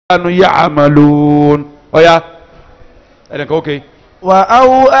يعملون ويا اوكي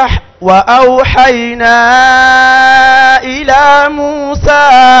وأوحينا إلى موسى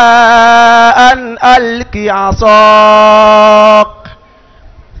أن ألق عصاك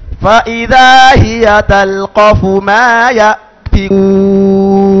فإذا هي تلقف ما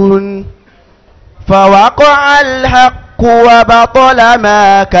يأفكون فوقع الحق وبطل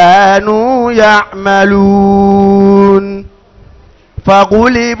ما كانوا يعملون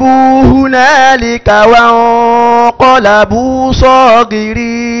فغلبوا هنالك وانقلبوا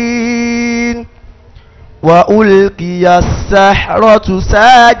صاغرين وألقي السحرة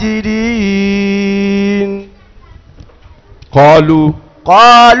ساجدين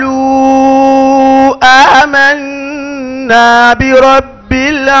قالوا آمنا برب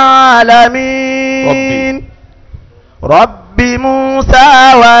العالمين رب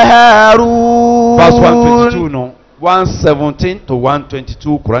موسى وهارون. Verse 122 no 117 to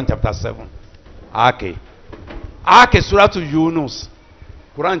 122 Quran chapter 7. Ake Surah to Yunus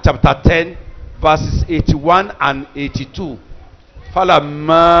Quran chapter 10 verses 81 and 82.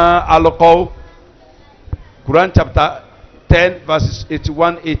 Falamma alqaw Quran chapter 10 verses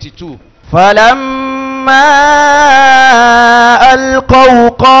 81 82. فلما ألقوا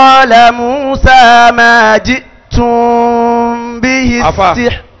قال موسى ما جئتم به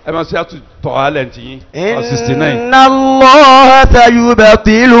السحر إن الله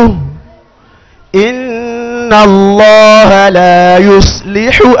سيبطله إن الله لا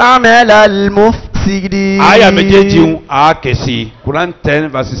يصلح عمل المفسدين. آية مجيجيون آكسي Quran 10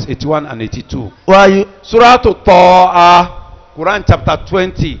 verses 81 and 82. Surah Taha Quran chapter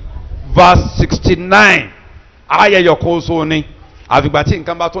 20 verse 69. Aya yokoso ni àfìgbà tí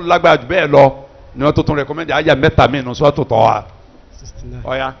nǹkan bá tún lágbára jù bẹ́ẹ̀ lọ ni wọ́n tó tún recommend aya mẹ́ta mìíràn Surah Taha.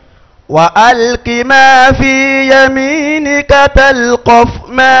 Oya. وألق ما في يمينك تلقف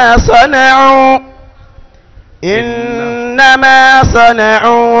ما صنعوا إنما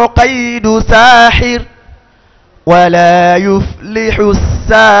صنعوا قيد ساحر ولا يفلح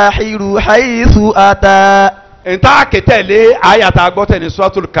الساحر حيث أتى. Nta ketele aya ta gbọ́ tẹ̀ ní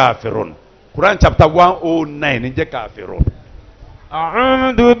Suratul Kafirun Quran chapter 109 ní jẹ́ Kafirun.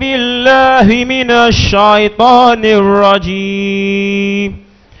 أعوذ بالله من الشيطان الرجيم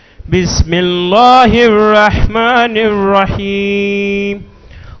بسم الله الرحمن الرحيم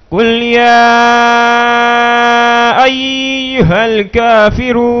قل يا أيها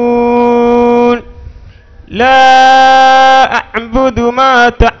الكافرون لا أعبد ما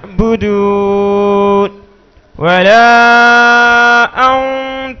تعبدون ولا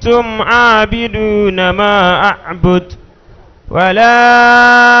أنتم عابدون ما أعبد ولا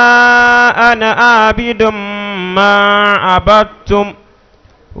أنا عابد ما عبدتم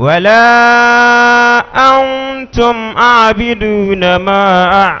ولا أنتم عابدون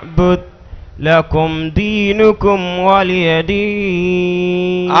ما أعبد لكم دينكم ولي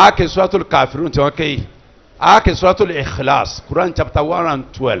دين. آكي سورة الكافرون توكي آكي سورة الإخلاص Quran chapter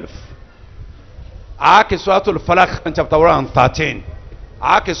 112. آكي سورة الفلق Quran chapter 113.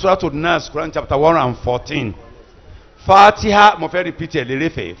 آكي سورة الناس Quran chapter 114. Fatiha mo fẹ́ repeat ẹ̀ lérè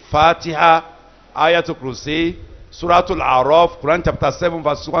fẹ́ Fatiha Ayatul Kursi Suratul Araf Quran chapter 7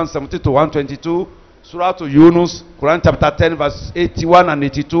 verse 170 to 122. Suratul Yunus Quran chapter 10 verse 81 and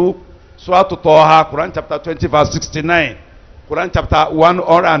 82. Suratul Taha Quran chapter 20 verse 69. Quran chapter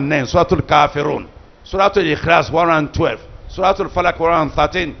 109. Suratul Kafirun Suratul Ikhlas 112. Suratul Falaq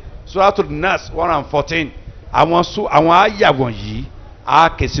 113. Suratul Nas 114. Àwọn àyà wọ̀nyí a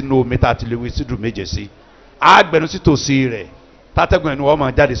kè sínú omi tá a ti lè wí sídùú méje sí agbẹnu sí tòsí rẹ̀ tátẹ́gùn ẹni wọ́n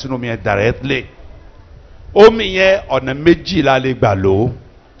máa jáde sínú omi yẹn directly. Omi yẹn ọ̀nà méjì la lè gbà lò ó.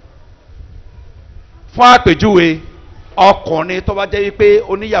 Fún àpèjúwe ọkùnrin tó bá jẹ́ wípé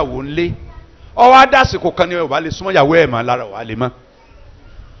oníyàwó ńlé ọwọ́ adásìkò kan ni ó bá lè súnmọ́ ìyàwó ẹ̀ mọ́ lára wà lè mọ́.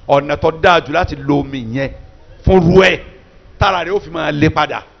 Ọ̀nà tó dáa jù láti lo omi yẹn fún ru ẹ̀ tára rẹ̀ ó fi máa lé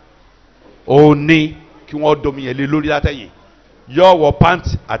padà ó ní kí wọ́n domi yẹn lé lórí látẹ̀yìn yóò wọ pant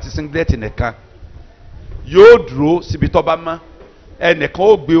àti singlet nìkan yóò dúró síbi tó bá mọ́ ẹnìkan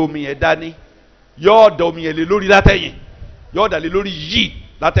ó gbé omi yẹn dání yóò da omi yẹn lé lórí látẹ̀yìn yóò dà lé lórí yìí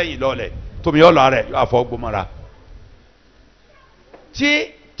látẹ̀yìn lọ́lẹ̀ tómi yóò lọ rẹ̀ yóò àfọ gbọmọra tí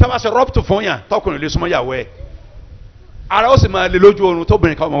tẹ́wọ́ sọ rọ́pùtù fún yàn tọkùnrin lè súnmọ́ yàwó ẹ̀ ara ó sì máa lé lójú oorun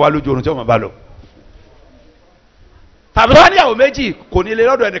tóbìnrin kan máa wá lójú oorun tí ó máa bá lọ tàbí wọ́n níyàwó méjì kò ní lé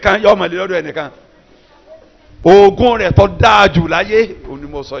lọ́dọ̀ ẹnìkan yóò máa lé lọ́dọ̀ ẹnìkan oògùn rẹ̀ tó dáa jù láyé òní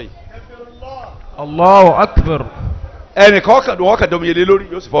mo sọ yìí. Allahu Akbar. ẹnìkan wọ́n kàn domi yẹlé lórí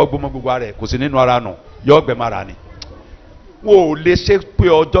yóò sì fọwọ́ gbọmọ gbogbo ara ẹ̀ kò sí nínú ara nù yóò gbẹ mara ni. wọn ò lè ṣe pé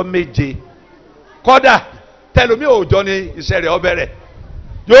ọjọ́ méje kọ́dà tẹlomi òòjọ́ ni iṣẹ́ rẹ̀ ọbẹ̀ rẹ̀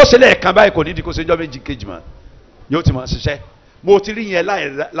yóò ṣe lẹ́ẹ̀kan báyìí kò ní di kó ṣe jọ́ méjì kejì mọ́ yóò ti máa ṣiṣẹ́ mo ti rí yẹn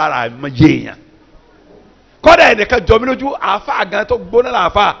lára àmọ́ yéèyàn kọ́dà ẹnìkan jọ mí lójú àáfà gan tó gbóná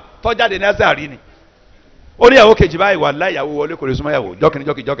làáfà tọ́jáde ní azari ni ó ní ìyàwó kejì báyìí wà láyàwó wọlé kò lè súnmọ́ ìyàwó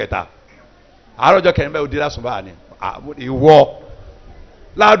jọ́kìnní jọ́kẹta àárọ̀ jọ́kẹrin báyìí ó di lásùn báà ni ìwọ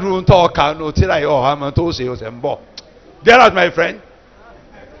ládùúgbò tó ọkà ní tíra yìí ọ̀hán mọ́ tó ṣe ọ̀sẹ̀ ń bọ̀ get out my friend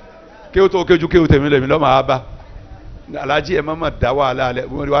kí o tó kéjú kí o tèmi lèmi lọ́mọ àbá alájí ẹ̀ mọ́mọ́ dá wàhálà alẹ́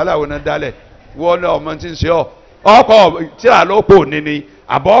wàhálà wọn náà dálẹ̀ wọ́n náà ọmọ tí ń ṣe ọ́ ọkọ̀ tíra ló pò ní ni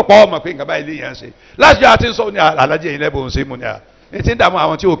àbọ̀ ọ̀pọ̀ ọmọ pé nǹkan báyìí lè yẹn ṣe láti àti sọ ní alájí ẹ̀yin lẹ́bùn ṣe mu ni à ní ti ń dààmú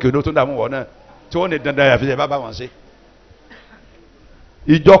àwọn tí òkè ló tún dààmú wọ̀ náà tí wọ́n ní dandan yàfi ṣe bá wọn ṣe.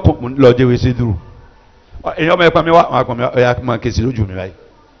 ìjọ kò lọ jẹ́wé sí dúró èèyàn ọmọ ẹ̀pọ̀ mi wá àwọn akọ̀mọ̀ ọ̀yà máa ké sí lójú mi báyìí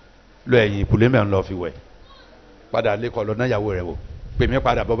lọ ẹ̀yìn ìpùlẹ̀ mẹ́rin lọ fi wẹ̀ padà lẹ́kọ̀ọ́ lọ náyàwó rẹ̀ wò pè mí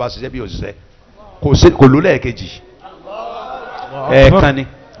padà bọ́ bá ṣiṣẹ́ bí òṣìṣẹ́ kò ló lẹ́ẹ̀kejì ẹ̀ẹ̀kan ni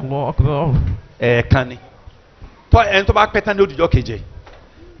ẹ̀ẹ̀kan ni tọ́ ẹni tó bá pẹ́ tán ní òdìjọ́ keje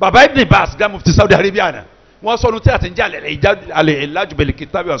baba ibn Bas grand mufti Saudi Arabia náà wọ́n sọ ọdún tí a ti ń jẹ́ alẹ́ ìlàjùbẹ̀lẹ̀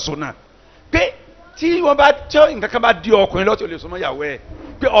kitabi wa sunna pé tí wọ́n bá tí nǹkan kan bá di ọkùnrin lọ́tí ò lè súnmọ́ ìyàwó ẹ̀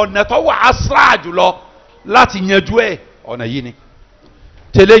pé ọ̀nà tó wà asra jùlọ láti yanjú ẹ̀ ọ̀nà yìí ni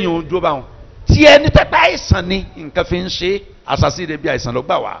tẹ́lẹ̀ yìí ń dúró báwọn tí ẹni tẹ́pẹ́ àìsàn ni nǹkan fi ń ṣe àṣàṣì rẹ̀ bí àìsàn ló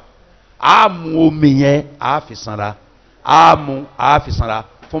gbà wá á mu omi yẹn á fi sanra á mu á fi sanra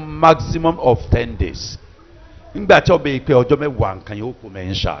fún maximum of 10 days nígbà tí ọbẹ̀ ìpè ọjọ́ mẹ́wàá nǹkan yóò kú mẹ́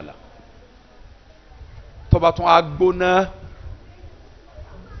inshallah tọ́ba tún á gbóná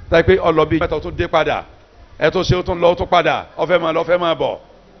tẹ́pẹ́ ọlọ́bí mẹ́ta tún dé padà ẹ tó ṣe ó tún lọ ó tún padà ọfẹ́ máa bọ̀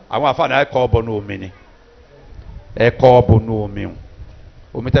àwọn àfààní ẹ̀kọ́ ọbọ̀ ní omi ni ẹ̀kọ́ ọbọ̀ ní omi o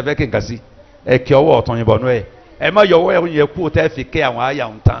omi tẹ́ fẹ́ kí n kà sí ẹ̀kẹ́ ọwọ́ ọ̀tún yìnbọn nú ẹ̀ ẹ má yọ ọwọ́ yẹn kú tẹ́ fi kẹ́ àwọn àyà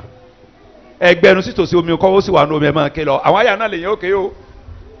ń tán ẹgbẹ́nu sí tòsí omi kọ́ ó sì wà ní omi ẹ̀ máa ké lọ àwọn àyà náà lè yẹn ó ké o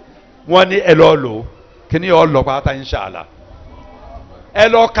wọ́n ní ẹ lọ́ọ́ lò ó kí ni ọ lọ pátá inshallah ẹ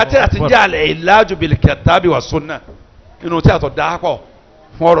lọ kátìrà tí ń jẹ́ àlẹ́ ìlàjú bil kitabi wa sunna inú tí a tọ́ da pọ̀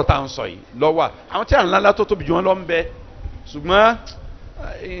fún ọ̀rọ̀ tá à ń sọ yìí lọ́wọ́ àwọn tí a ńlá tó tóbi jù wọn lọ ń bẹ ṣùgbọ́n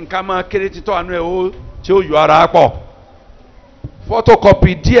nǹkan máa kéré títọ́ àánú ẹ̀ ó tí ó yọ ara pọ̀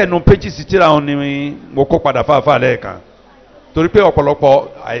photocopy díẹ̀ nu pages tíra wọn ni mo kó padà fáfáà lẹ́ẹ̀kan torí pé ọ̀pọ̀lọpọ̀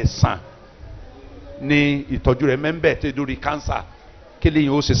àìsàn ni ìtọ́jú rẹ̀ mẹ́ńbẹ̀ tó dórí cancer kí lè yín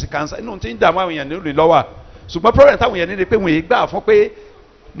ó ṣe sí cancer inú tí ń dààmú àwọn èèyàn nílùú lọ́wọ́ ṣùgbọ́n problem táwọn èèyàn ní ni pé wọ́n yìí gbà fún pé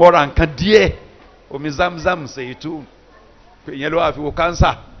mo ra nǹkan díẹ̀ omi zamzam ṣe ètò pé ìyẹn ló wà fi wo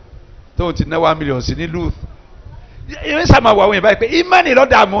cancer tóun ti ná 1 million sí ní luth ìyẹn sàmà wà wọ́n yẹn báyìí pé imani ló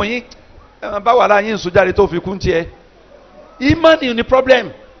dààmú yín bá wà láyé nsújáde tó fi kún tiẹ̀ imani ni problem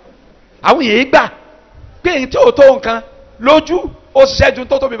àwọn èèyàn gbà pé èyí tí ò tó nǹkan lójú ó ṣiṣẹ́ ju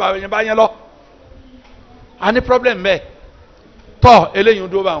tó tóbi bàbá yẹn bá yẹn lọ a ní problem bẹ́ẹ̀ tọ́ eléyìí ń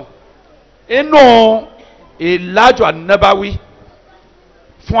dúró báwọn inú ìlàjọ ànábáwí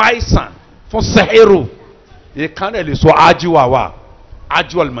fún àìsàn fún sẹ́hìrù ìkànnì ẹ̀ lè sọ ájíwá wa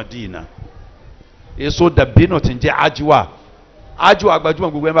ájíwá al-Madina èso dàbínú tí ń jẹ́ ájíwá ájíwá gbajúmọ̀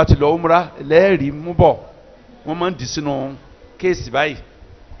gbogbo ẹ̀ bá ti lọ umra lẹ́ẹ̀rí mú bọ̀ wọ́n máa ń dì sínú kéèsì báyìí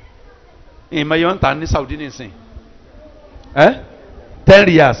ìmọ̀ yẹn ń tà ní Saudi nìsín 10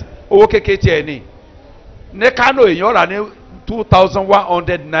 years owó kékeré tiẹ̀ ní Kano èèyàn rà ní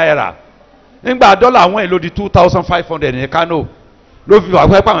 2,100 naira nígbà dọ́là àwọn èlò di 2,500 ní Kano ló fi wà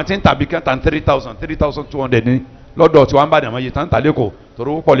pẹ́ pàwọn tí ń tàbí kẹ́ńtà 3,200 ní lọ́dọ̀ tí wọ́n bá dàn wọ́n yìí tán tà lẹ́kọ̀ọ́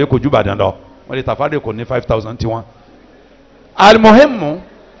torí wọ́n pọ̀ lẹ́kọ̀ọ́ jù Ìbàdàn lọ wọ́n lè tàfà lẹ́kọ̀ọ́ ní 5,000 tiwọn. almuhimu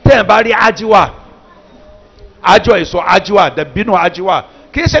tẹ́ ẹ̀ bá rí ajiwa ajọ èso ajiwa dàbínú ajiwa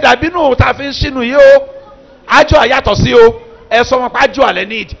kì í ṣe dàbínú tá a fi ń sínú yìí o ajiwa yàtọ̀ sí o ẹ sọ wọn pa ajiwa lẹ́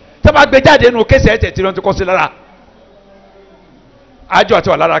níìdì tẹ́ bá gbé jáde nù kéṣì ẹ̀ tẹ̀ tí wọ́n ti kọ́ sí lára ajiwa ti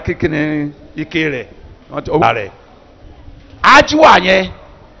wà lára kékeré ike rẹ̀ wọ́n ti wà rẹ̀ ajiwa yẹn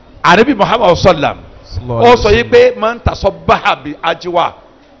Ànábì Muhammad sallam ó sọ yìí pé máa ń tasọ báàbí ajiwa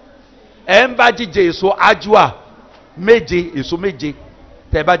ẹ̀ ń bá jíjẹ èso ajiwa méje èso méje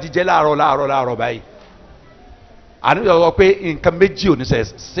tẹ́ bá jíjẹ láàárọ̀ báyìí Ànábì sọ pé nǹkan méjì ò ní ṣe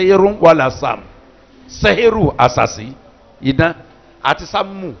sẹ́rùn wàlà sam sẹ́rù àṣàṣì iná àti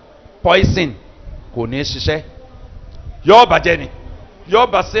sámù poison kò ní ṣiṣẹ́ yóò bàjẹ́ ni yóò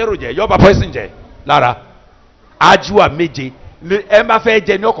bà sẹ́rù jẹ́ yóò bà poison jẹ́ lára ajiwa méje ẹ má fẹ́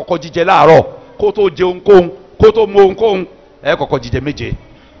jẹ ní ọ̀kọ̀ọ̀kọ̀ jíjẹ láàárọ̀ kó tó jẹ ohunkóhun kó tó mu ohunkóhun ẹ kọ́kọ́ jíjẹ méje.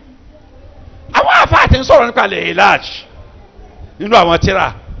 àwọn afáàtì ń sọ̀rọ̀ nípa ALHAJ nínú àwọn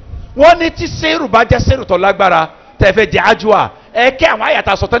tíra wọ́n ní tí sẹ́rù bá jẹ́ sẹ́rù tó lágbára tẹ́ fẹ́ jẹ ajiwa ẹ kẹ́ àwọn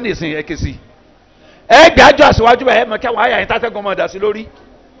àyàtà sọ̀tọ́ ní ìsìn ẹ ké sí ẹ gbé ajiwa síwájú bá ẹ mọ̀ kẹ́ àwọn àyà yẹn tàtẹ́gùn ọmọdà sí lórí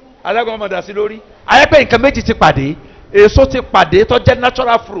alẹ́gùn ọmọdà sí lórí ayé pé nǹkan méjì ti pàdé èso ti pàdé tó jẹ́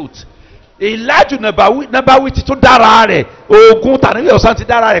natural fruit ìlàjù nàbàwí ti tún dára rẹ̀ oògùn tàbí ọ̀sán ti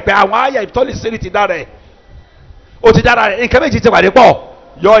dára rẹ̀ pé àwọn àyà ìtọ́lẹ̀ sírí ti dára rẹ̀ ó ti dára rẹ̀ nǹkan méjì ti pàdé pọ̀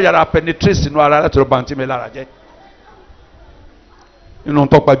yọ yàrá penetrate sínú ara láti rọ́bà tí mi lára jẹ́ inú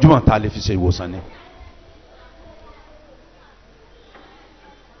tó gbajúmọ̀ tá a lè fi ṣe ìwòsàn ni.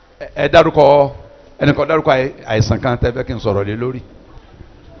 ẹ dárúkọ ẹnìkan dárúkọ àìsàn kan tẹ́ fẹ́ kí n sọ̀rọ̀ lé lórí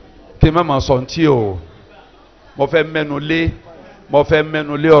kí n má máa sọ ntí o mo fẹ́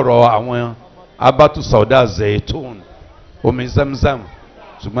mẹ́nu lé ọ̀rọ̀ àwọn abatu sauda zaitun omi zamzam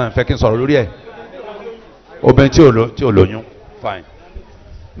ṣùgbọ́n ẹ fẹ́ kí n sọ̀rọ̀ lórí ẹ̀ obìnrin tí ò lóyún fine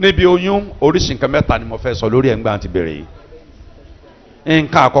níbi oyún oríṣi nǹkan mẹ́ta ni mo fẹ́ sọ lórí ẹ̀ ńgbà tí bẹ̀rẹ̀ yìí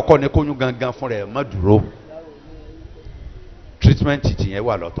nǹkan àkọ́kọ́ ni kóyún gangan fúnra ẹ̀ má dúró treatment tìyẹn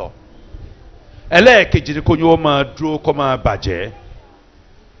wà lọ́tọ̀ ẹlẹ́ẹ̀kejì ni kóyún ó máa dúró kó máa bàjẹ́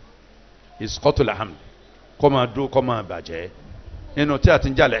isqatul hamd kó máa dúró kó máa bàjẹ́ nínú tí a ti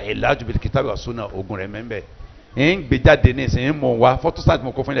ń jalè ìlàjú bil kitabi wa sunna ogun rẹ̀ mẹ́mbẹ́ ń gbé jáde ní ìsìn ń mọ̀ wá photostat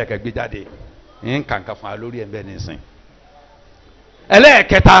mo kó fún ilẹ̀ kẹ́ gbé jáde ń kàǹkà fún wa lórí ẹ̀ ń bẹ́ẹ̀ ní ìsìn.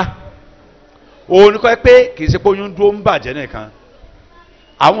 ẹlẹ́ẹ̀kẹta òun kọ́ pé kì í ṣe pé oyún dúró ń bàjẹ́ nìkan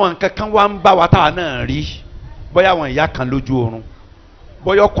àwọn nǹkan kan wá ń bá wa táwa náà rí bóyá àwọn ìyá kan lójú oorun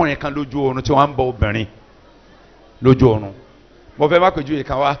bóyá ọkùnrin kan lójú oorun tí wọ́n ń bọ obìnrin lójú oorun mo fẹ́ má pèjú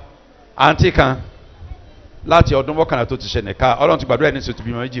ìkan wá àǹtí kan láti ọdún mọ́kànlá tó ti ṣe nìka ọlọ́run ti gbàdúrà ẹni sètò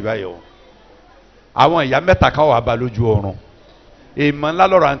bímọ méjì báyìí o àwọn ìyá mẹ́ta kan wà bá lójú oorun èèmọ̀ ńlá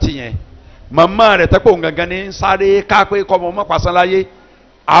lọ́rọ̀ àǹtí yẹn màmá rẹ̀ tẹ́pọ̀ gangan ní sáré ká pé kọ́ ọmọ ọmọ pàṣán láyé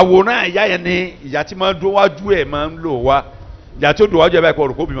àwòrán ìyá yẹn ni ìyá tí máa ń dún wájú ẹ̀ máa ń lò wá ìyá tí ó dùn wájú ẹ̀ báyìí kọ́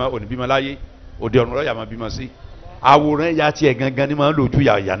òrùkó bímọ òní bímọ láyé òde ọ̀run lọ́ọ̀yà máa bímọ sí àwòrán ìyá tí ẹ̀ gangan ni máa ń lò ojú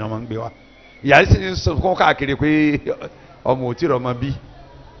ìyá ni wọ́n máa ń gbé wá ìyá sì ń sọ káàkiri pé ọmọ òtí rẹ̀ ọmọ bí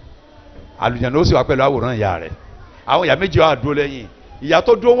àlùjànnú ó sì wá pẹ̀lú àwòrán ìyá rẹ̀ àwọn ìyá méjì wà dúró lẹ́yìn ìyá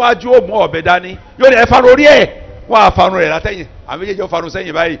tó dúró wájú ó mú ọ̀bẹ dání yóò ní ẹ farun orí ẹ̀ wọ́n á farun rẹ̀ látẹ̀yìn àwọn méjèèjì ó farun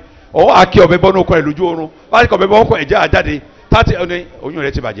sẹ́yìn báyìí òun á kí ọ̀bẹ bọ́nú ọkọ ẹ̀ lójú oorun wọ́n á kí ọ̀bẹ bọ́nú ọkọ ẹ̀ jẹ́ àjáde tàti ọ̀nà oyún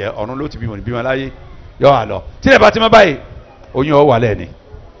rẹ̀ ti bàjẹ́ ọ̀run ló ti bímọ ní bímọ láyé yọ àlọ́ tí ẹ bá ti mọ́ báyìí oyún ọ̀ wà lẹ́ni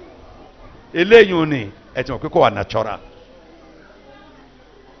eléyìí ni ẹ ti mọ̀ pé kò wà natural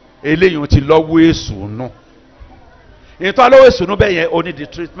eléyìí ti lọ́wọ́ èsù nù ìtọ́ alówó èsù nù bẹ́ẹ̀ yẹn ó ní the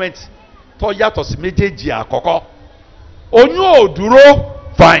treatment tó yàtọ̀ sí méjèèjì àkọ́kọ́ oyún ò dúró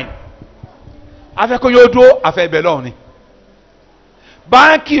fine afẹ́kọ́ yóò dúró afẹ́ ibẹ̀ lọ́hùn ni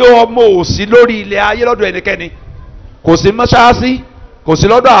báńkì ọmọ òsì lórí ilẹ̀ ayé lọ́dọ̀ ẹnikẹ́ni kò sí mọ́ṣáláṣí kò sí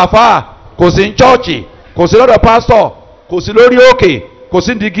lọ́dọ̀ àfáà kò sí ní chọ́ọ̀chì kò sí lọ́dọ̀ pásítọ̀ kò sí lórí òkè kò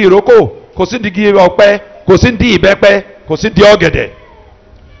sí ní digi ìrókò kò sí ní digi ọ̀pẹ kò sí ní di ìbẹ́pẹ kò sí ní di ọ̀gẹ̀dẹ̀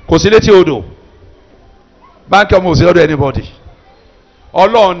kò sí létí odò báńkì ọmọ òsì lọ́dọ̀ anybody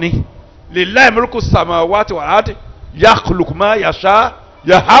ọlọ́run ni lillahi mulku samawati wal ardi yakhluqu ma yasha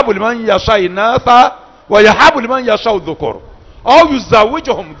yahabu liman yasha inatha wa yahabu liman yasha dhukur aw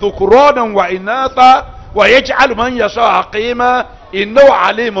yuzawwijuhum dhukuranan wa inatha wa yaj'alu man yasha aqima innahu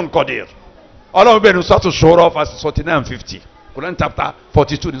alimun qadir ọlọ́run bẹ́ẹ̀ ni sọ́tù Shura verse 49-50 Quran chapter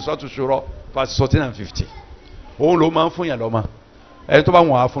 42 ni sọ́tù Shura verse 49-50 òun ló máa ń fún yàn lọ́mọ ẹni tó bá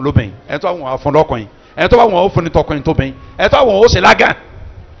wọn á fún lóbìnrin ẹni tó bá wọn á fún lọ́kùnrin ẹni tó bá wọn á fún ní tọkùnrin tóbìnrin ẹni tó bá wọn ó ṣe lágàn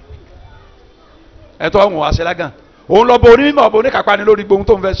ẹni tó bá wọn á ṣe lágàn òun lọ bọ onímọ̀ ọ̀bọ oníkápá ni lórí gbóhùn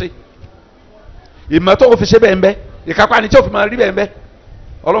tó ń fẹ́ ṣe ìmọ̀ tó ń fi ṣe bẹ́ẹ̀ ń bẹ́ ìkápá ni tí ò fi máa rí bẹ́ẹ̀ ń bẹ́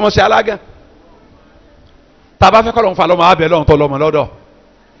ọlọ́mọ ṣe alágàn tàbá fẹ́ kọ́ lọ́n fa lọ́mọ abẹ́ lọ́n tọ́ lọ́mọ lọ́dọ̀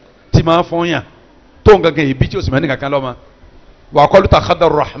tí máa fún yàn tó ń gangan ìbí tí o sì máa ní kankan lọ́mọ wà kọ́lu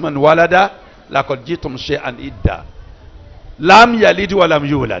takhadar rahman walada laqad jitum shay'an idda lam yalid wa lam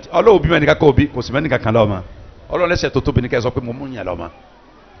yulad ọlọ́wọ́ bí mẹ́ni kankan òbí kò sì máa ní kankan lọ́mọ ọlọ́wọ́ lẹ́sẹ̀ tó tóbi ní kẹ́ ẹ sọ pé mo mú yàn lọ́mọ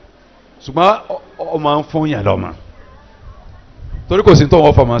ṣùgbọ́n ọ máa ń fún yàn lọ́mọ torí kò sí tó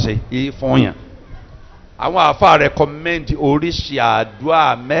wọ́n fọmọ ṣe yìí fún yàn àwọn àfa rẹkọmẹ́ndì oríṣi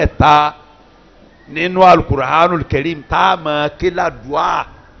àdúrà mẹ́ta nínú alukur'anul karim tá a máa ké ládùúà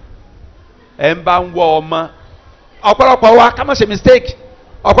ẹ̀ ń bá ń wọ ọmọ ọ̀pọ̀lọpọ̀ wa ká má ṣe mistake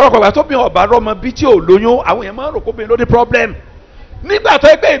ọ̀pọ̀lọpọ̀ wa tó bí ọba rọmọ bí tí ò lóyún àwọn èèyàn máa ń rò kó bí lóní problem nígbà tó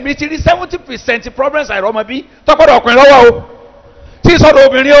ẹgbẹ́ mi ti rí 70% problems àìrọ́mọ bí tọ́pọ̀dọ̀ ọkùnrin lọ́wọ́ o tí sọ́dọ̀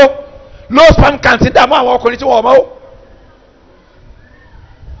obìnrin o low sperm count ń dààmú àwọn ọkùnrin tí wọ́n mọ́ o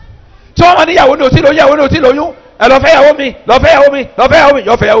tí wọ́n máa níyàwó ní òtí lóyún yàwó ní òtí lóyún ẹ lọ fẹ́ yàwó mi lọ fẹ́ yàwó mi lọ fẹ́ yàwó mi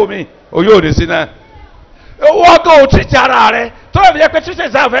yọ fẹ́ yàwó mi oyún òde sí náà wọ́n kò tìtì ara rẹ̀ tó lè fi jẹ́ pé títí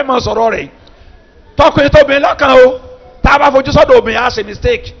sáà fẹ́ mọ sọ̀rọ̀ rẹ̀ tọkùnrin tóbìnrin lọ́kàn o tá a bá fojú sọ́dọ̀ obìnrin á ṣe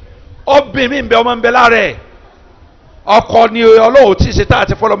mistake obìnrin mi ń bẹ ọmọ ń bẹ lára ẹ̀ ọkọ ni ọlọ́wọ́ tí ì ṣe tá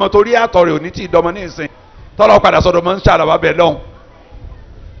àti fọlọ́mọ torí àtọ̀ rẹ̀ ò ní tí ì dọmọ ní ìsìn tọ́lọ́ padà sọ́dọ̀ mọ́ ń ṣàlàbà bẹ̀ lọ́hùn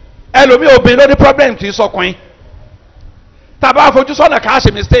ẹlòmíì obìnrin ló ní problem kì í sọkùnrin tàbá fojú sọ́nà ká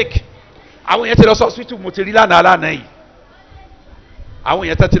ṣe mistake àwọn yẹn ti lọ sọ hospital mo ti rí lánàá yìí àwọn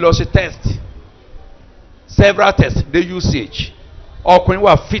yẹn ti lọ ṣe test several tests dey usage ọkùnrin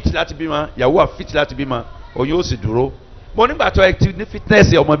wà fit láti bímọ ìyàwó wà fit láti bímọ oyún ó sì dúró mo nígbà tó ẹ ti ní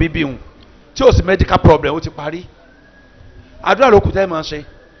fitness ọmọ bíbí hun tí ó sì medical problem ó ti parí àdúrà ló kù tẹ́ ẹ máa ṣe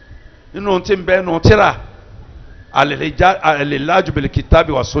nínú tí ń bẹ nù tíra àlèlájú bil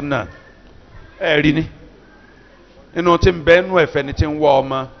kitabi wa sunna ẹ rí ni nínú tí ń bẹ nù ẹ̀fẹ̀ ni tí ń wọ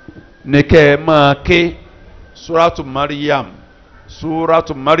ọmọ ní kẹ́ ẹ máa ké suratu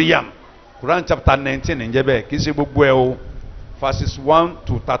Maryam Quran chapter 19 ǹjẹ́ bẹ́ẹ̀ kì í ṣe gbogbo ẹ o verses 1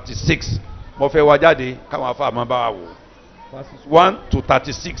 to 36 mo fẹ́ wá jáde káwọn afa àmọ́ bá wà wò verses 1 to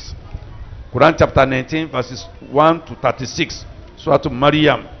 36 Quran chapter 19 verses 1 to 36 suratu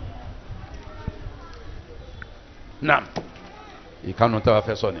Maryam naam ìkànnì tí wàá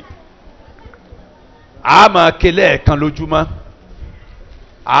fẹ́ sọ ni a máa kélé ẹ̀kan lójúmọ́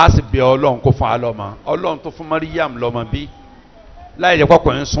a sì bẹ Ọlọ́run kó fún alọ́mọ Ọlọ́run tó fún Maryam lọ́mọ bí láì jẹ́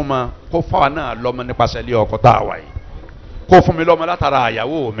kọ́kọ́ ń súnmọ́ kó fún wa náà lọ́mọ nípasẹ̀ ilé ọkọ tá a wà yìí kó fún mi lọ́mọ látara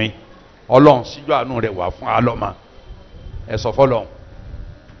àyàwó mi Ọlọ́run síjú àánú rẹ̀ wà fún alọ́mọ ẹ sọ fọlọ́run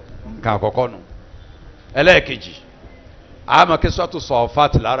nǹkan àkọ́kọ́ nù ẹlẹ́ẹ̀kejì a máa ké sọ́tù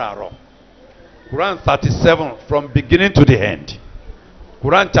Sọ̀fàtì láràárọ̀ Quran 37 from beginning to the end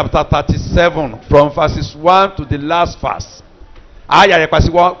Quran chapter 37 from verses 1 to the last verse aya yẹ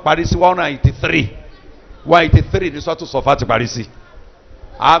parí sí 183 ní sọ́tù Sọ̀fàtì parí sí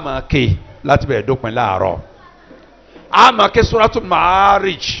a máa ké láti bẹ̀rẹ̀ dópin láàárọ̀ a máa ké suratul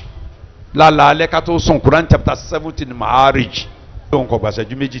Ma'arij lálàálẹ́ ká tó sùn Quran chapter 17 Ma'arij lóhùn kọ̀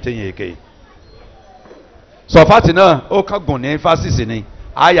gbàṣẹ́jú méjì tẹ̀yìn èké Sọ̀fàtì náà ó kàn gùn ní fásitì ni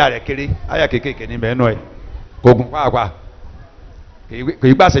aya rẹ̀ kéré aya kékèké ní bẹ́ẹ̀ nù ẹ̀ kò gùn pàápàá kì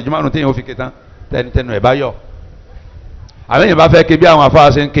í gbàṣẹ́jú márùn tẹ̀yìn ó fi ké tán tẹnu ẹ̀ bá yọ àwọn èèyàn bá fẹ́ ké bí àwọn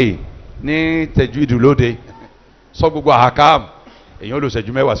afáàṣẹ ń ké ní tẹ̀júìdù lóde sọ gbogbo àhàkàm èèyàn ó lò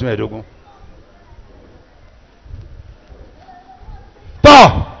ṣẹ́jú 10 sí 15 tọ́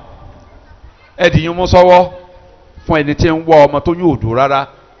ẹ̀dìyàn mú sọ́wọ́ fún ẹni tí ń wọ ọmọ tó yóò dùn rárá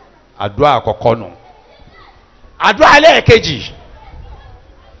àdúrà àkọ́kọ́ nù àdúrà ẹlẹ́ẹ̀kejì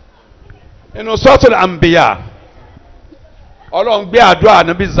inú suratul Anbiya Ọlọ́run gbé àdúrà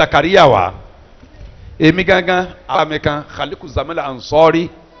Ànábì Zakariya wá èmi gangan àmì kan Khaliku Zamila Ansori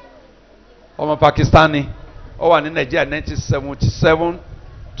ọmọ Pakistani ó wà ní Nàìjíríà 1977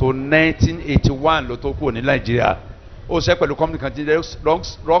 to 1981 ló tó kúrò ní Nàìjíríà ó ṣe pẹ̀lú company kan tí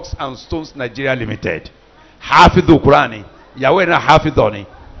Rocks and Stones Nigeria Limited hafidhu Qurani ìyàwó ẹ̀ náà hafidhu ni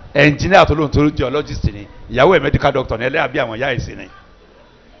engineer tó lóun tó geologist ni ìyàwó ẹ̀ medical doctor ni ẹlẹ́yà bí àwọn ìyá ìsìn ni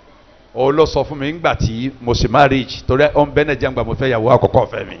ó lọ sọ fún mi ńgbà tí mo sì marriage torí ó ń bẹ́ Nàìjíríà ńgbà mo fẹ́ ìyàwó àkọ́kọ́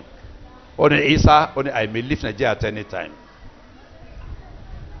fẹ́ mi ó ní Isha ó ní I may leave Nigeria at any time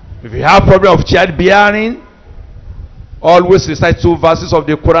if you have problem of child bearing always recite 2 verses of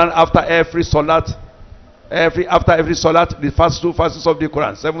the Quran after every salat after every salat the first 2 verses of the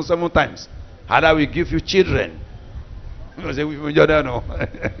Quran 7 times Allah will give you children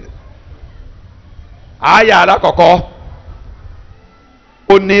aya alakọkọ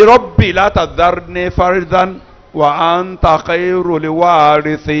oni Rabbi la tadharni fardan wa anta khairul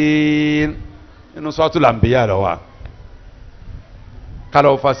warithin inú Suratul Anbiya ló wà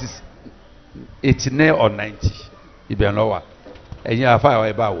kálọ̀ verses 89 or 90 ibẹ̀ ló wà ẹ̀yin àfáà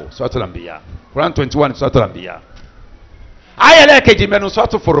ẹ̀ bá wò Suratul Anbiya Quran 21 Suratul Anbiya aya lẹ́ẹ̀kejì mẹ́nu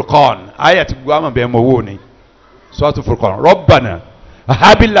Suratul Furqan aya ti gbọ́ àmọ̀ bẹ́ẹ̀ mọ̀ wò ni Suratul Furqan Rabbana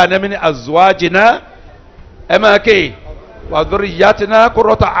hab lana min azwajina amake wa dhurriyyatina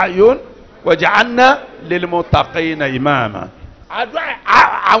qurrata a'yun waj'alna lil muttaqina imama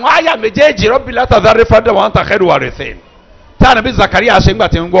àwọn aya méjèèjì Rabbi la tadharni fardan wa anta khairul warithin tí Ànábì Zakariya ṣe ń gbà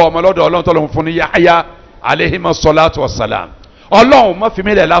tí ń gbọ́ ọmọ lọ́dọ̀ Ọlọ́run tó lọ́n fún ní Yahya alayhima salatu wassalam Ọlọ́run má fi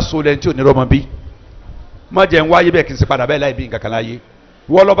mí lẹ̀ lásò lẹ́ni tí ò ní rọ́mọ bí má jẹ́ ń wáyé bẹ́ẹ̀ kí n sì padà bẹ́ẹ̀ láì bí nǹkan kan láyé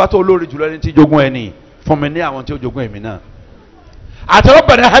wọ́n lọ́ba tó lórí jùlọ ní tí jogún ẹni fún mi ní àwọn tí ó jogún èmi náà àtẹwọ́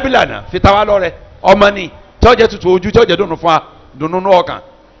bẹ̀rẹ̀ habilana fi ta wá lọ́rẹ ọmọ ni tí ó jẹ́ tutù ojú tí ó jẹ́ dùnú fún wa dùnú nú ọkàn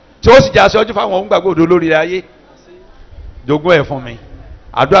tí ó sì jẹ́ aṣọ́jú fáwọn òun gbàgbọ́ òdo lórí ayé jogún ẹ̀ fún mi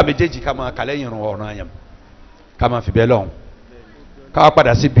àdúrà méjèèjì ká máa kàlẹ́ yìí rún ọ̀ràn àyàn ká máa fi bẹ́ẹ̀ lọ́hùn ká wá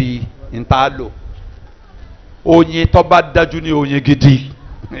padà síbi ntá lò oyin tó bá dájú ní oyin gidi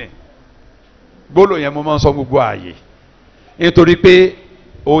gbólò yẹn mo máa ń sọ gbogbo ààyè nítorí pé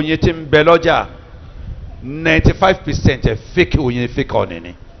oyin tí ń bẹ lọ́jà 95% ẹ̀ fake oyin fake honey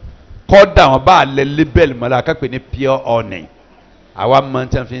ni kọ́dà wọn bá lẹ label mọ́lá kápẹ́ ní pure honey àwa máa ń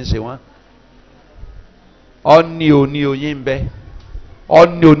tẹ́ fi ń ṣe wọ́n honey oní oyin ń bẹ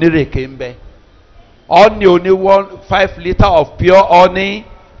honey onírèké ń bẹ honey only 5 litres of pure honey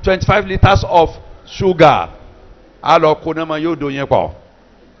 25 litres of sugar a lọ kó náà ma yóò do yẹn pọ̀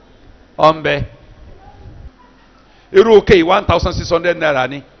ọ̀nbẹ irú kéyì 1,600 naira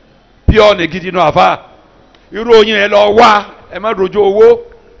ni pure ní gidi náà àfa irú oyin ẹ lọ wá ẹ má rojú owó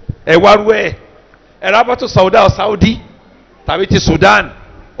ẹ wá rú ẹ rábàtú Saudi tàbí ti Sudan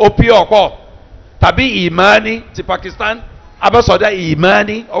ó pure pọ̀ tàbí ìmánì ti Pakistan abẹ́sọ̀dá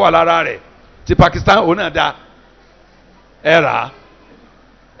ìmánì ó wà lára rẹ̀ ti Pakistan òun náà da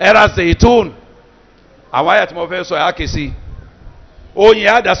ẹ̀rà zaitun àwọn àyà tí mo fẹ́ sọ ẹ̀ á kè sí oyin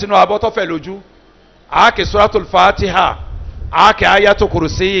á dà sínú abọ́ tó fẹ̀ lójú á kè suratul Fatiha á kè ayatul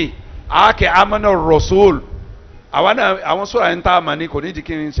kursi á kè amana rasul àwọn sura yẹn tá a mà ní kò ní di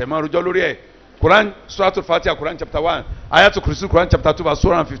kí n sẹ̀mọ́ rojọ́ lórí ẹ̀ Quran suratul Fatiha Quran chapter 1 ayatul kursi Quran chapter 2 verse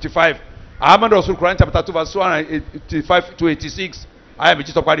 255 amana rasul Quran chapter 2 verse 285 to 86 àyà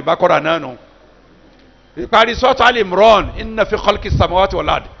méjì tó parí Baqara náà nù. Ìparí sọ́ọ̀tù Al-Imran inna fi khalqi samawati wal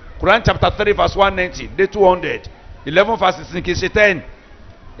ard Quran chapter 3 verse 190 dé 200 11 verses ní kì í ṣe 10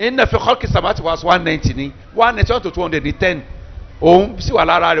 inna fi khalqi samawati verse 190 ní 190 to 200 ní 10 òun sì wà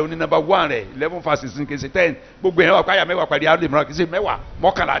lára rẹ̀ òun ní number 1 rẹ̀ 11 verses ní kì í ṣe 10 gbogbo yẹn wà káyà mẹ́wàá parí Al-Imran kì í ṣe mẹ́wàá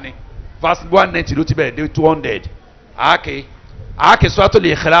mọ́kànlá ni verse 190 ló ti bẹ̀rẹ̀ dé 200 àáké suratul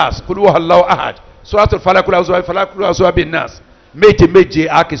Ikhlas kul huwallahu ahad suratul falaq kul a'udhu bin nas méje méje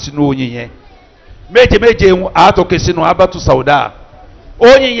àáké sínú oyin yẹn méje méje àtòkè sínú abatu sauda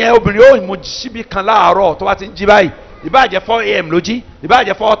oyin yẹn obìnrin ó mú síbi kan láàárọ̀ tó bá ti ń jí báyìí ìbáàjẹ́ 4 a.m. ló jí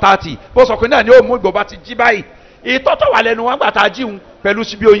ìbáàjẹ́ 4:30 bó sọ pé náà ni ó mú ìgbọ̀ bá ti jí báyìí ìtọ́ tó wà lẹ́nu wọn gbà tá a jíun pẹ̀lú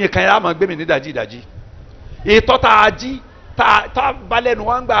síbi oyin kan yẹn á máa gbé mi ní ìdajì ìtọ́ tá a jí tá a bá lẹ́nu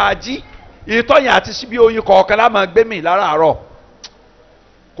wọn gbà á jí ìtọ́ yẹn àti síbi oyin kọ̀ọ̀kan lá máa gbé mi láràárọ̀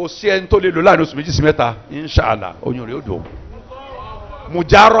kò sí ẹni tó lè lò láàrin oṣù méjì sí mẹ́ta inshàlá oyin rẹ̀ ó dùn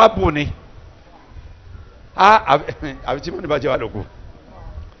mujarabu ni àbí tí mo ní bá jẹ́ wà lóko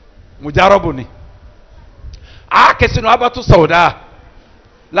mujarabu ni kẹsìnú abatu sawuda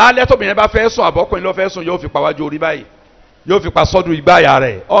lálẹ́ tóbi yẹn bá fẹ́ sùn àbọ̀kùnrin ló fẹ́ sùn yóò fi pa wájú orí báyìí yóò fi pa sọ́dún ìgbáyà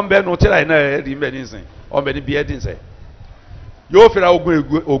rẹ̀ ọ̀nbẹ nu tíra yìí náà rí mbẹ nísìn ọ̀nbẹ ní bíẹ́dì nsẹ̀ yóò fi ra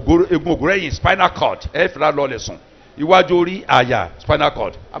egun ògùrẹ́yìn spinal cord ẹ̀ fi ra lọ́ọ̀lẹ̀ sùn iwájú orí àyà spinal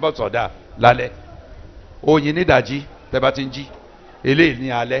cord abatu sawuda lálẹ́ oyin nídàjí tẹ́ bá ti ń jí eléyìí ní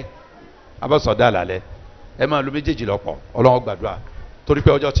alẹ́ abatu sawuda lálẹ́ ẹ máa lo méjèèjì lọ́pọ̀ Ọlọ́run gbàdúrà torí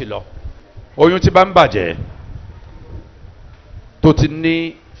pé ọjọ́ ti lọ oyún tí bá ń bàjẹ́ tó ti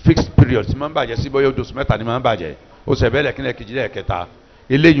ní fixed period tí máa ń bàjẹ́ sí bóyá oṣù mẹ́ta ni máa ń bàjẹ́ oṣù ẹ̀bẹ́ lẹ́kìnlẹ̀ kejì lẹ́ẹ̀kẹta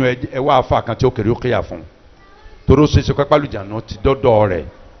eléyìí ẹ wá afa kan tí ó kéré ó kéyà fún torí ó ṣe é ṣe pápálùjànú ti dọ́dọ̀ rẹ̀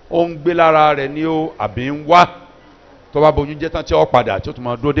ó ń gbé lára rẹ̀ ní ó àbí ń wá tó bá boyún jẹ́ tán tí ó padà tí ó tún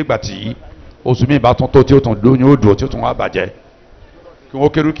máa dúró dégbà tí oṣù míì bá tún tó tí ó tún lóyún ó dùn tí ó tún wá bàjẹ́ kí wọ́n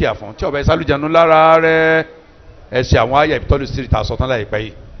kéré kíyà fún tí ọ̀bẹ ìsálùjànú lára rẹ̀ ẹ ṣe àwọn àyà ìbítọ́lù sí ìta sọ̀tán láìpẹ́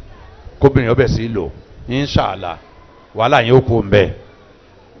yìí kóbìnrin ọbẹ̀ sí lò inṣàlá wàhálà yẹn ó kó ń bẹ́ẹ̀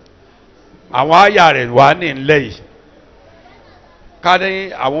àwọn àyà rẹ̀ wà ní ńlẹ̀ yìí ká ní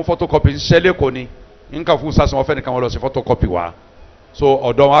àwọn photocopy ń ṣẹlẹ̀ kò ní nǹkan fún sásán wọn fẹ́ nìkan wọn lọ sí photocopy wa so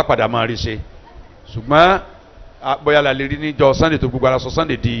ọ̀dọ̀ wọn á padà máa rí ṣe ṣùgbọ́n bóyá la lè rí níjọ́ Sunday tó gbogbo ara sọ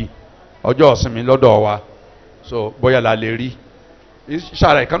Sunday di ọjọ́ ìsinmi lọ́dọ̀ wa so bóyá la lè rí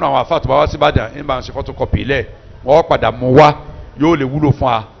inṣàlá ìkànnì àwọn àfáà tó bá wá sí Ìbàdàn ń bá ń ṣe photocopy lẹ̀ wọ́n padà mú wá yóò lè wúlò fún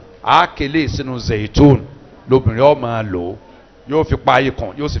wa àákèlè sínú zaitun lóbìnrin ó máa lò yóò fi pa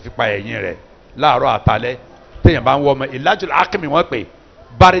ikùn yóò sì fi pa ẹ̀yìn rẹ̀ láàárọ̀ àtalẹ́ téèyàn bá ń wọ́ ọmọ ìlàjùlọ akínmi wọ́n pè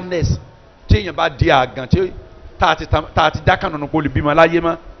barrenness téèyàn bá di àgàn tí tá a ti dákànnà nínú poli bímọ láyé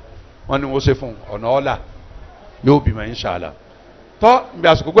mọ́ wọ́n ní wọ́n ṣe fún ọ̀nà ọ̀la yóò bímọ inṣàlá tọ́ bí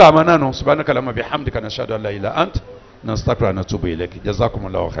àsìkò gbé àmọ́ náà nù subhanaka allahumma bihamdika nashhadu an la ilaha ant nastaghfiruka wa natubu ilayk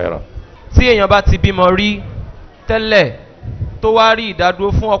jazakumullahu khairan. tí èèyàn bá ti bímọ rí tẹ́lẹ̀ tó wá rí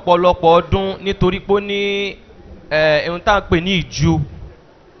ìdádúró fún ọ̀pọ̀lọpọ̀ ọdún nítorí pé ó ní ohun tá à ń pè ní ìju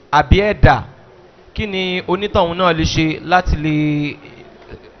àbí ẹ̀dà kí ni onítọ̀hún náà lè ṣe láti lè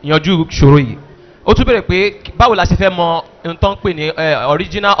yanjú ìṣòro yìí ó tún bèrè pé báwo la ṣe fẹ́ mọ ohun tó ń pè ní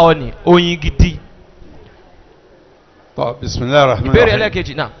original honey oyin gidi. bisimilayi rahman rahim ìbéèrè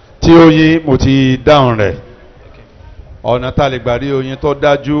ẹlẹ́ẹ̀kejì náà. tí oyin mo ti dáhùn rẹ̀ ọ̀nà tá a lè gbà rí oyin tó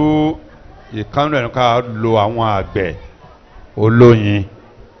dájú ìkànnì ẹ̀ ká lo àwọn àgbẹ̀ olóyin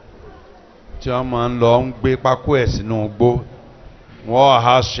tí wọ́n máa ń lọ ń gbé pákó ẹ̀ sínú igbó wọ́n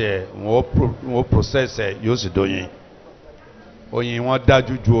haṣẹ̀ wọ́n process ẹ̀ yóò sì dóyin oyin wọ́n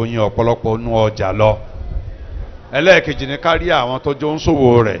dájú ju oyin ọ̀pọ̀lọpọ̀ nú ọjà lọ ẹlẹ́ẹ̀kejì ni ká rí àwọn tó jọ ń ṣòwò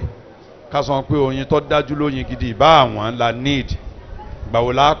rẹ̀ ká sọ pé oyin tó dájú lóyin gidi ìbá àwọn la need gbàwó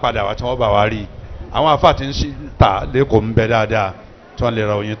la padà wá tí wọ́n bá wá rí àwọn àfáà tí ń ta lẹ́kọ̀ọ́ ń bẹ dáadáa tí wọ́n lè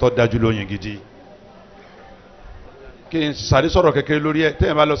ra oyin tó dájú lóyin gidi kí n sáré sọ̀rọ̀ kékeré lórí ẹ̀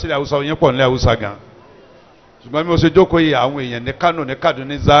tẹ́yìn bá lọ sílẹ̀ haúsá oyin pọ̀ nílẹ̀ haúsá gan ṣùgbọ́n bí mo ṣe jókòó yìí àwọn èèyàn ní Kánò ní Kaduna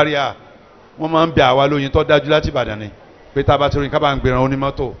ní Zaria wọ́n máa ń bẹ àwa lóyin tó dájú láti Ìbàdàn ni pé tá a bá ti rìn ká bá ń gbéra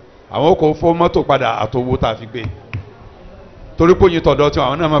onímọ́tò àwọn kò fọ́ mọ́tò padà àtòwò tá a fi gbé torí pé oyin tọ̀dọ̀ tí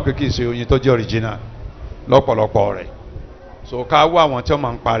àwọn náà máa pé kì í ṣe oyin tó jẹ́ original lọ́pọ̀lọpọ̀ rẹ̀ so ká wá àwọn tí wọ́n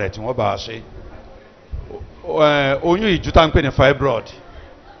máa ń pa rẹ̀ tí wọ́n bá a ṣe oyún ìjú tá ń pè ní fibroid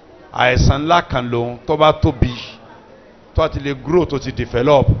àìsàn ńlá kan lòun tó bá tóbi tó ti lè grow tó ti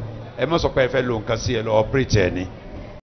develop ẹ mọ̀ sọ pé ẹ fẹ́ lo nǹkan sí ẹ lọ operate ẹ ní